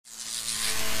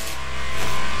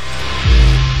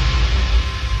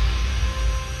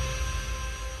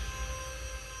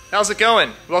How's it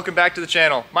going? Welcome back to the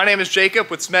channel. My name is Jacob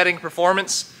with Smedding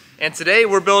Performance, and today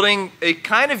we're building a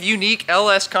kind of unique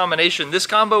LS combination. This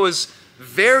combo is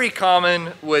very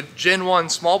common with Gen 1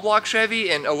 small block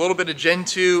Chevy and a little bit of Gen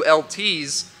 2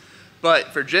 LTs, but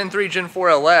for Gen 3, Gen 4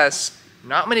 LS,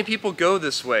 not many people go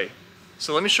this way.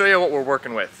 So let me show you what we're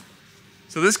working with.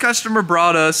 So this customer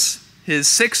brought us his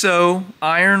 6.0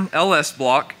 iron LS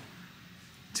block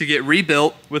to get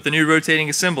rebuilt with the new rotating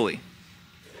assembly.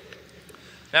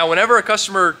 Now, whenever a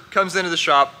customer comes into the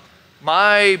shop,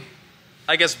 my,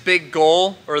 big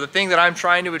goal, or the thing that I'm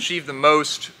trying to achieve the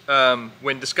most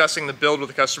when discussing the build with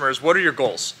the customer is, what are your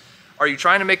goals? Are you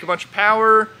trying to make a bunch of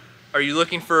power? Are you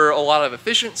looking for a lot of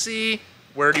efficiency?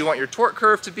 Where do you want your torque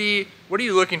curve to be? What are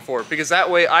you looking for? Because that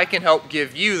way I can help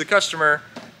give you, the customer,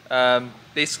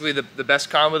 basically the best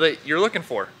combo that you're looking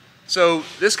for. So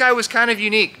this guy was kind of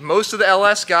unique. Most of the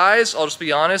LS guys, I'll just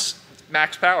be honest,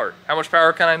 max power. How much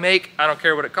power can I make? I don't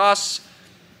care what it costs.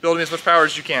 Build me as much power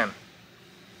as you can.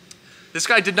 This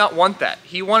guy did not want that.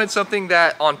 He wanted something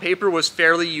that on paper was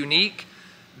fairly unique,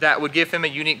 that would give him a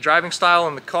unique driving style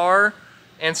in the car.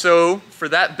 And so for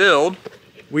that build,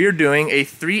 we are doing a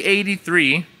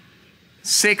 383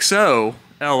 6.0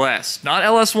 LS, not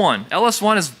LS1.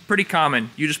 LS1 is pretty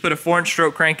common. You just put a 4-inch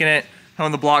stroke crank in it,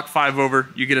 hone the block 5 over,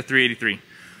 you get a 383.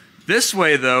 This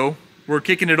way though, we're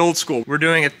kicking it old school. We're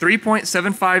doing a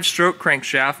 3.75 stroke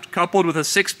crankshaft coupled with a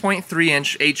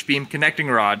 6.3-inch H-beam connecting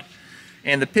rod.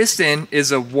 And the piston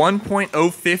is a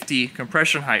 1.050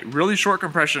 compression height, really short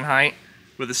compression height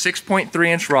with a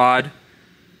 6.3-inch rod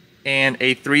and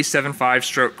a 375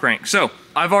 stroke crank. So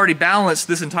I've already balanced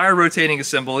this entire rotating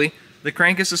assembly. The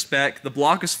crank is a spec, the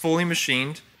block is fully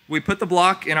machined. We put the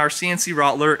block in our CNC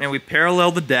rottler and we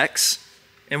parallel the decks.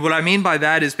 And what I mean by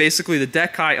that is basically the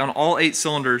deck height on all 8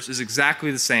 cylinders is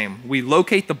exactly the same. We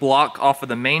locate the block off of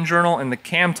the main journal and the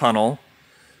cam tunnel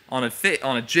on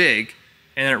a jig,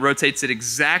 and then it rotates it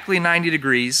exactly 90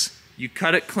 degrees. You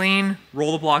cut it clean,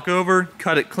 roll the block over,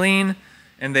 cut it clean,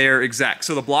 and they are exact.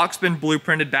 So the block's been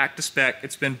blueprinted back to spec.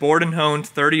 It's been bored and honed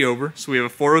 30 over, so we have a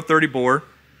 4030 bore.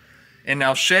 And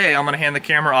now Shay, I'm gonna hand the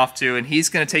camera off to, and he's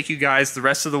gonna take you guys the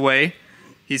rest of the way.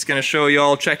 He's gonna show you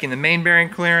all checking the main bearing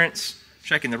clearance,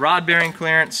 checking the rod bearing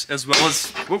clearance, as well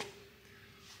as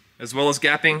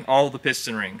gapping all the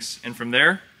piston rings. And from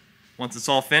there, once it's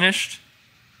all finished,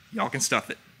 y'all can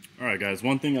stuff it. All right, guys,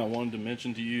 one thing I wanted to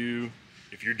mention to you,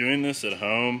 if you're doing this at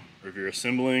home, or if you're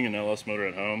assembling an LS motor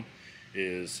at home,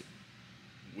 is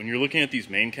when you're looking at these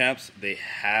main caps, they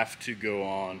have to go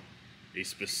on a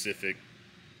specific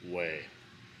way.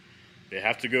 They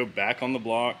have to go back on the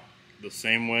block the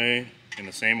same way, in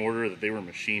the same order that they were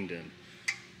machined in.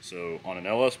 So on an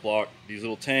LS block, these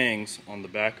little tangs on the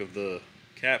back of the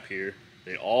cap here,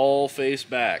 they all face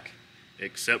back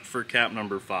except for cap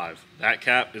number 5. That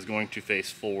cap is going to face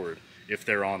forward if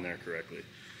they're on there correctly.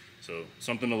 So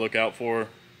something to look out for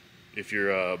if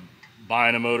you're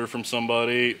buying a motor from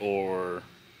somebody or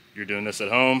you're doing this at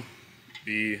home.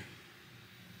 Be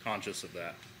conscious of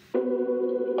that.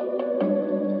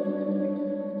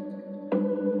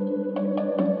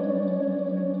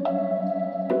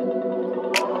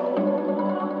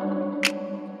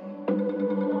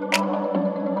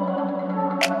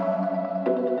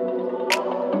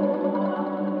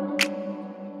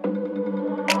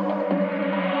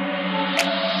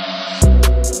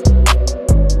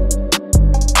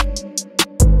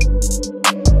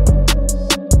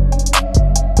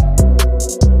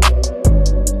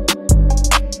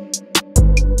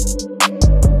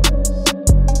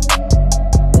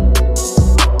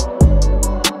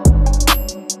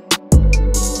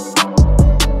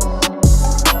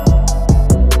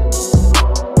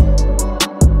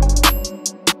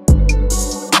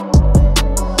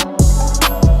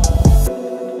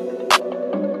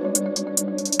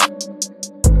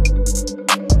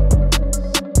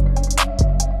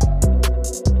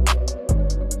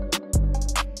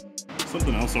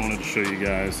 Something else I wanted to show you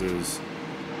guys is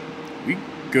we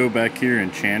go back here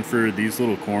and chamfer these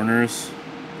little corners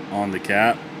on the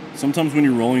cap. Sometimes when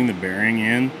you're rolling the bearing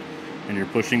in and you're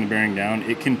pushing the bearing down,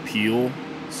 it can peel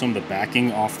some of the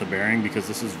backing off the bearing because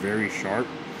this is very sharp.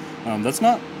 That's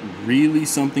not really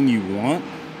something you want.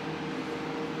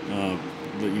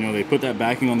 But, you know, they put that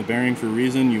backing on the bearing for a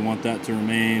reason. You want that to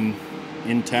remain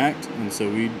intact, and so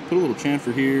we put a little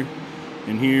chamfer here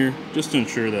and here just to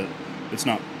ensure that it's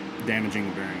not damaging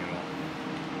the bearing at all.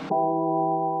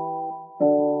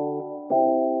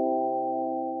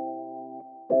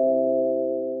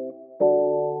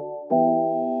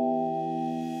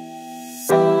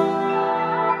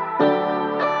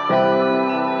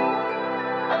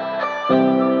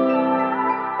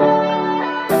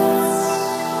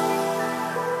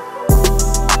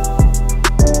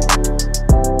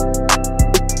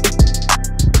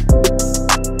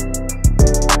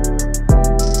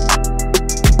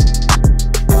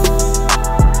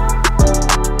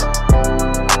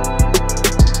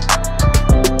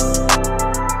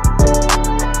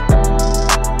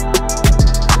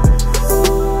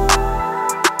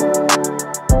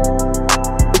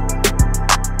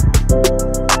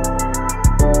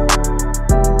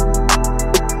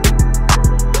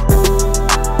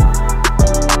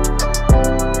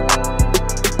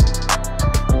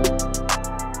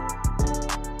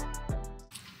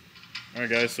 Alright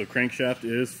guys, so crankshaft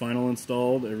is final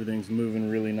installed. Everything's moving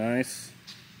really nice.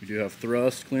 We do have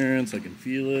thrust clearance, I can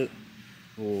feel it.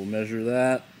 We'll measure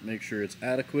that, make sure it's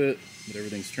adequate, that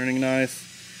everything's turning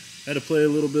nice. I had to play a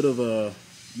little bit of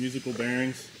musical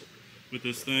bearings with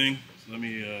this thing. So let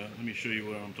me show you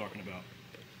what I'm talking about.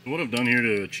 What I've done here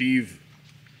to achieve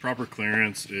proper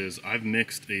clearance is I've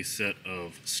mixed a set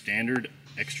of standard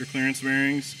extra clearance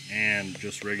bearings and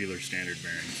just regular standard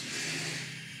bearings.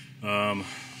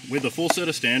 With the full set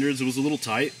of standards, it was a little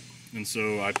tight, and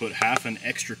so I put half an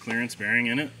extra clearance bearing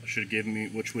in it,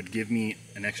 which would give me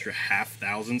an extra half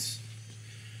thousandths.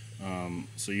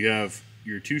 So you have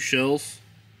your two shells,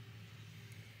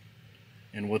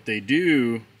 and what they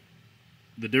do,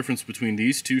 the difference between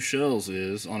these two shells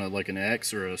is on like an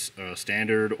X or a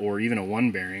standard or even a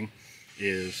 1 bearing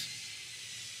is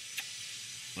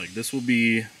like this will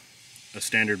be a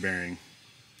standard bearing.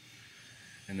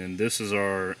 And then this is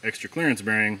our extra clearance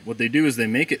bearing. What they do is they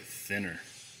make it thinner.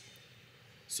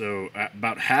 So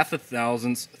about half a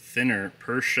thousandths thinner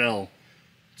per shell,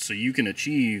 so you can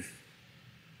achieve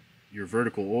your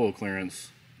vertical oil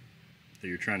clearance that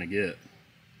you're trying to get.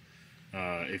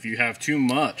 If you have too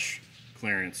much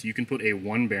clearance, you can put a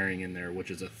 1 bearing in there, which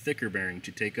is a thicker bearing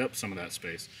to take up some of that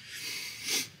space.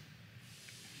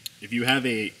 If you have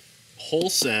a whole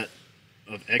set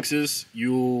of X's,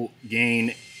 you'll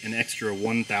gain an extra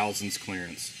 1/1000ths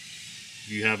clearance.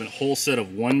 If you have a whole set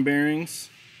of 1 bearings,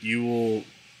 you will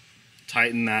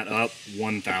tighten that up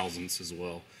 1/1000ths as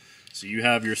well. So you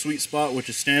have your sweet spot, which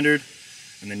is standard,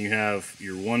 and then you have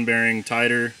your 1 bearing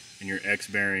tighter and your X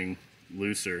bearing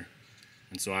looser.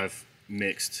 And so I've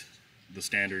mixed the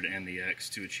standard and the X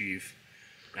to achieve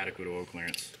adequate oil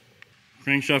clearance.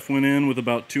 Crankshaft went in with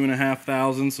about 2.5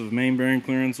 thousandths of main bearing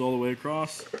clearance all the way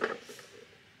across.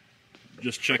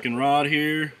 Just checking rod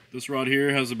here. This rod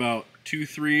here has about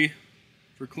 2.3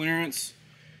 for clearance.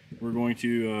 We're going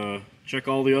to check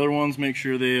all the other ones, make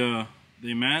sure they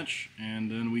match, and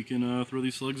then we can throw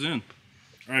these slugs in.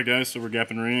 All right, guys. So we're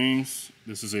gapping rings.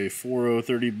 This is a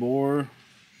 4030 bore,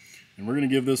 and we're going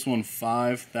to give this one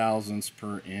 5 thousandths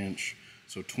per inch,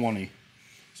 so 20.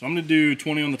 So I'm going to do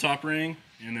 20 on the top ring,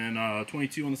 and then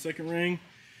 22 on the second ring,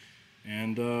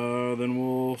 and then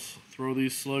we'll throw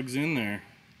these slugs in there.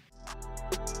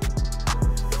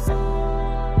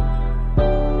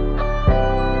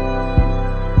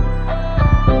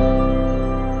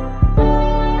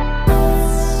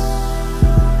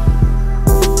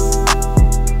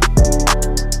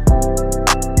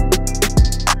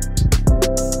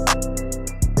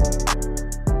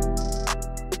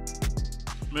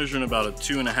 Measuring about a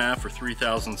 2.5 or 3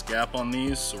 thousandths gap on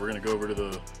these, so we're going to go over to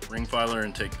the ring filer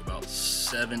and take about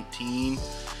 17,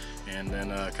 and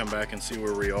then come back and see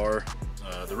where we are.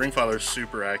 The ring filer is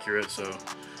super accurate, so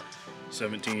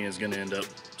 17 is going to end up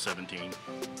 17.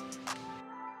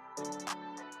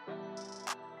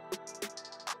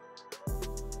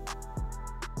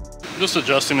 Just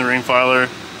adjusting the ring filer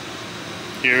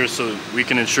here so we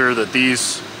can ensure that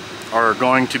these are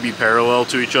going to be parallel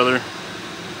to each other.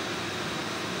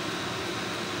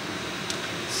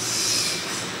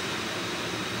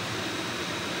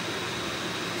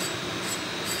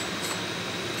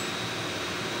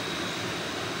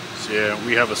 So yeah,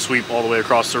 we have a sweep all the way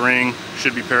across the ring,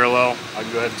 should be parallel. I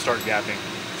can go ahead and start gapping.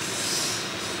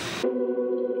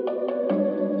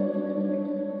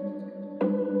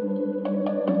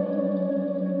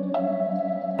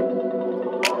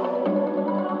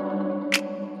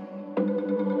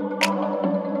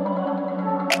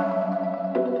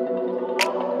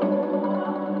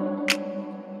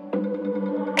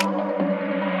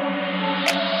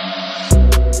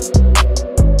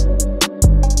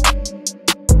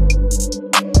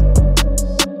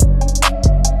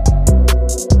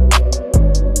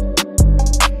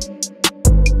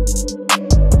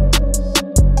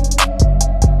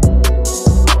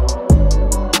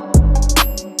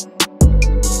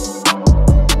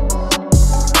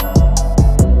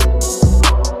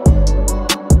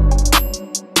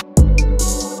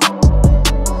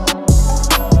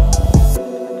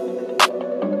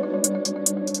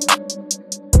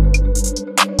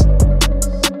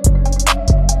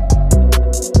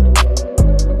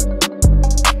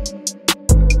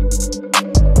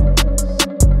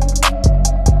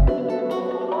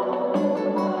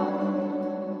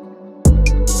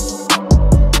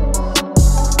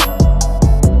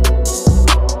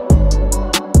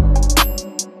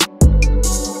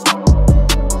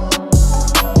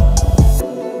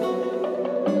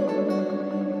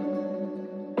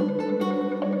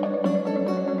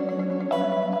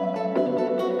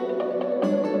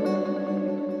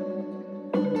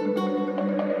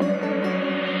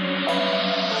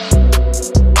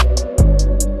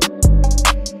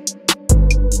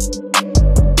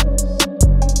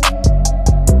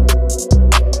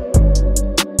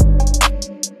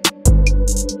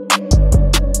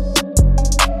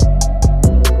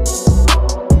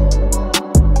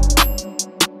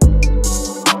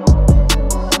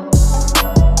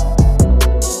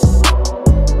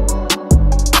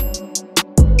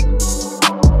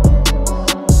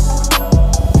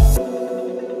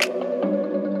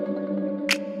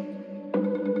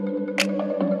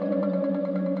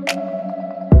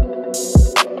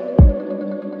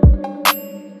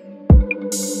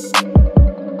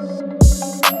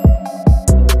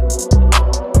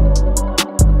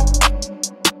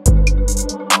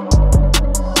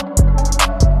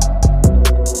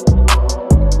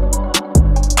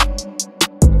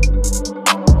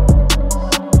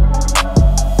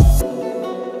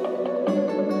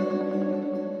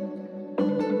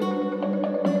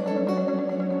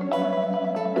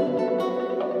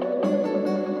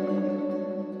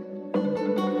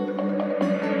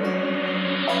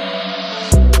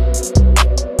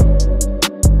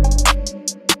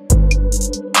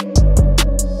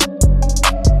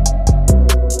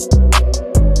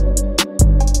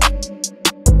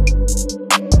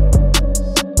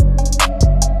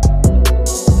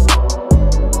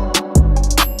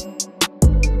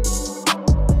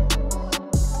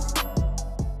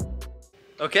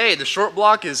 Okay, the short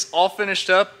block is all finished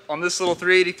up on this little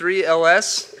 383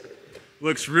 LS.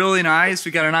 Looks really nice. We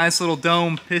got a nice little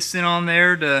dome piston on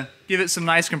there to give it some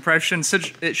nice compression.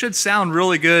 It should sound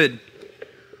really good.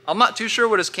 I'm not too sure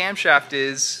what his camshaft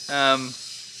is,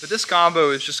 but this combo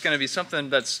is just going to be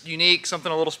something that's unique,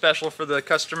 something a little special for the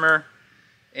customer.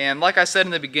 And like I said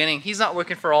in the beginning, he's not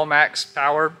looking for all max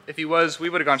power. If he was, we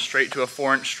would have gone straight to a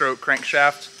 4-inch stroke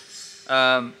crankshaft.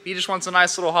 He just wants a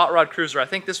nice little hot rod cruiser. I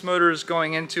think this motor is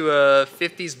going into a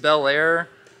 50s Bel Air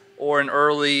or an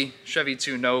early Chevy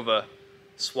 2 Nova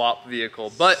swap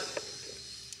vehicle. But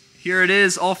here it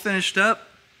is, all finished up,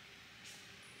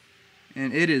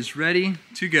 and it is ready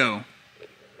to go.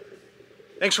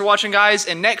 Thanks for watching, guys.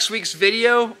 In next week's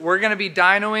video, we're going to be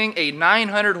dynoing a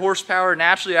 900 horsepower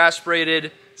naturally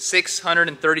aspirated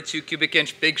 632 cubic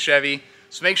inch big Chevy.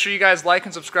 So make sure you guys like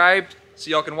and subscribe so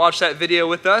y'all can watch that video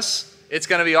with us. It's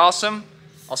going to be awesome.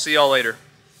 I'll see y'all later.